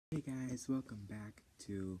Hey guys, welcome back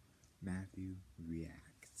to Matthew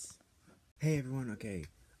Reacts. Hey everyone, okay,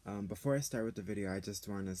 before I start with the video, I just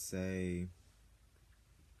want to say,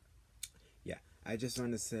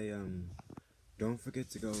 don't forget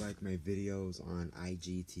to go like my videos on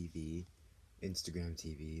IGTV, Instagram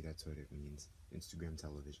TV, that's what it means, Instagram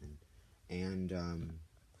television, and,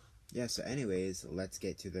 yeah, so anyways, let's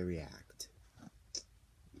get to the react.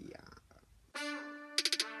 Yeah.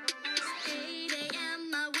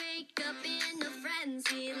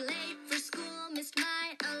 Late for school, missed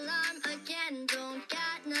my alarm again. Don't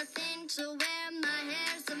got nothing to wear, my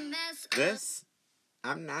hair's a mess. This,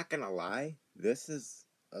 I'm not gonna lie, this is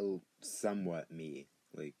somewhat me.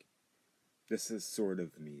 Like, this is sort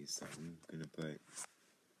of me, so I'm gonna put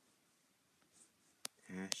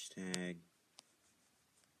hashtag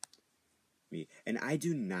me. And I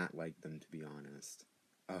do not like them, to be honest.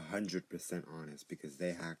 100% honest, because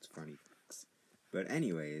they hacked funny facts. But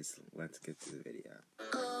anyways, let's get to the video.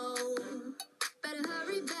 Oh, better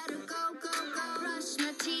hurry, better go, go, go. Brush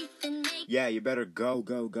my teeth and make Yeah, you better go,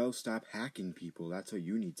 go, go. Stop hacking people. That's what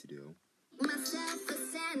you need to do. myself a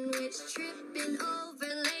sandwich, tripping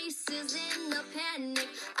over laces in a panic.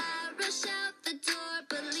 I rush out the door,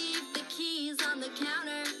 but leave the keys on the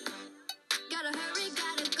counter. Gotta hurry,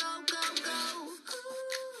 gotta go, go, go.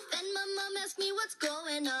 Then my mom asked me what's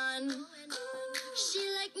going on. She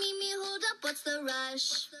like me, hold up, what's the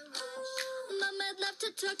rush? Mom, I'd love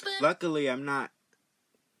to talk, but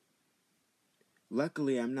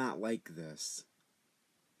Luckily, I'm not like this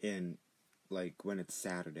like, when it's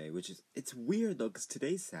Saturday, which is, it's weird, though, because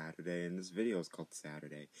today's Saturday, and this video is called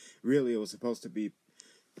Saturday. Really, it was supposed to be,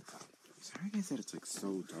 sorry I said it's, like,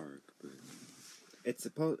 so dark, but it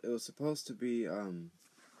was supposed to be,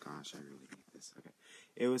 gosh, I really hate this, okay.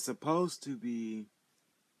 It was supposed to be,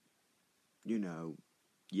 you know,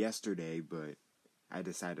 yesterday, but I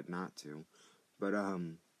decided not to. But,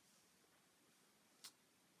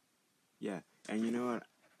 yeah, and you know what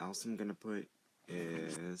else I'm gonna put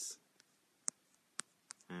is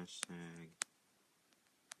hashtag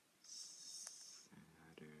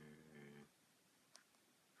Saturday.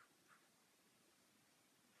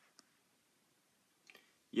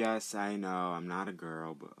 Yes, I know, I'm not a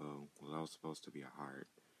girl, but oh, well, that was supposed to be a heart.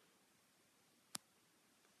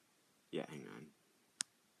 Yeah, hang on.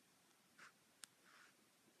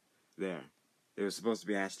 There. It was supposed to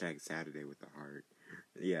be hashtag Saturday with a heart.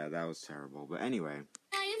 Yeah, that was terrible. But anyway.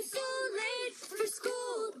 I am so late for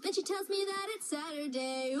school. Then she tells me that it's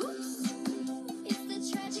Saturday. Oops. It's the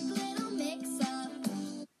tragic little mix-up.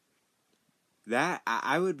 That,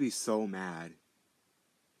 I would be so mad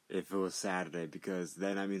if it was Saturday, because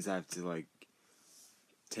then that means I have to, like,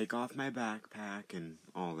 take off my backpack and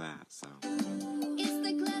all that, so. It's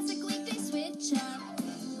the classic weekday switch up.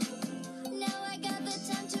 Now I got the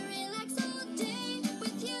time to relax all day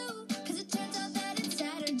with you, 'cause it turns out that it's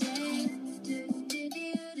Saturday.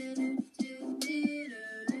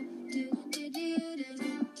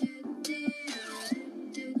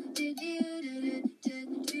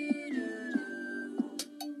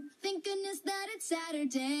 Thank goodness that it's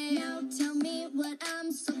Saturday. Now tell me what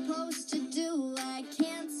I'm supposed to do. I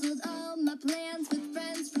canceled all my plans with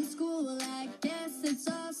friends from school. I guess it's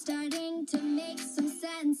all starting to make some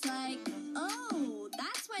sense. Like, oh,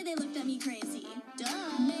 that's why they looked at me crazy.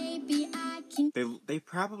 Duh. Maybe I can. They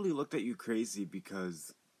probably looked at you crazy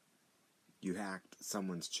because you hacked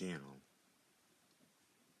someone's channel.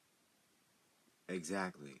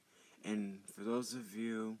 Exactly. And for those of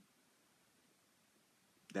you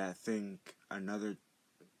that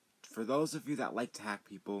for those of you that like to hack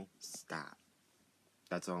people, stop.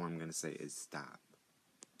 That's all I'm gonna say is stop.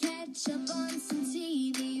 Catch up on some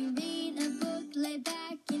TV, read a book, lay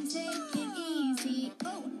back and take it easy.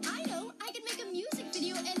 Oh, I know, I can make a music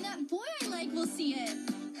video and that boy I like will see it.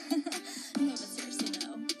 No, but seriously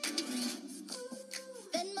though.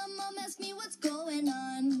 Then my mom asked me what's going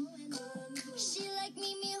on. She like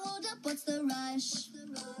me, hold up, what's the rush?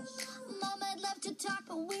 Mom, I'd love to talk,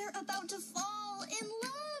 but we're about to fall in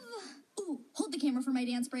love. Ooh, hold the camera for my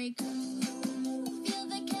dance break. Feel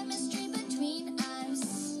the chemistry between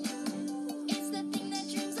us. It's the thing that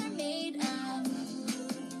dreams are made of.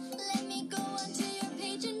 Let me go onto your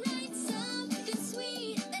page and write something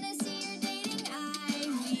sweet. Then I see you're dating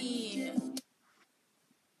Ivy.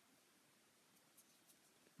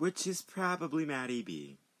 Which is probably Maddie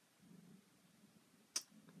B.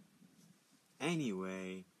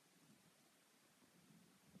 Anyway.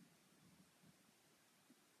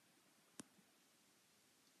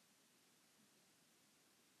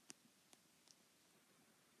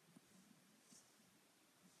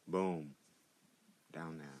 Boom.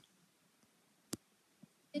 Down there.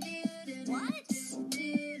 What?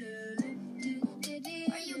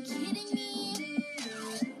 Are you kidding me?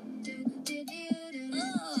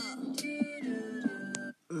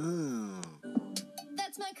 Ugh.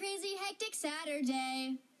 That's my crazy hectic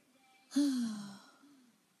Saturday.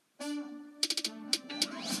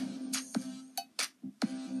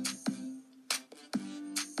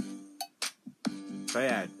 But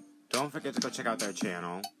yeah, don't forget to go check out their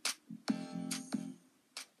channel.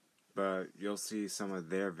 But you'll see some of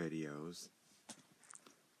their videos.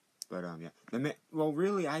 But yeah, well,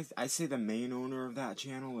 really, I say the main owner of that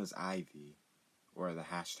channel is Ivy, or the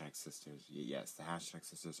Hashtag Sisters. Yes, the Hashtag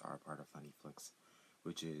Sisters are part of Funny Flicks,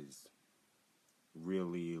 which is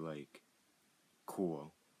really like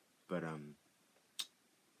cool. But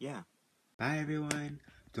yeah. Bye everyone.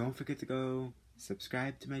 Don't forget to go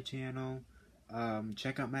subscribe to my channel.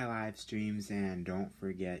 Check out my live streams, and don't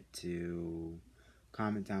forget to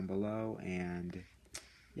comment down below, and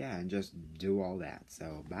yeah, and just do all that.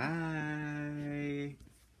 So bye.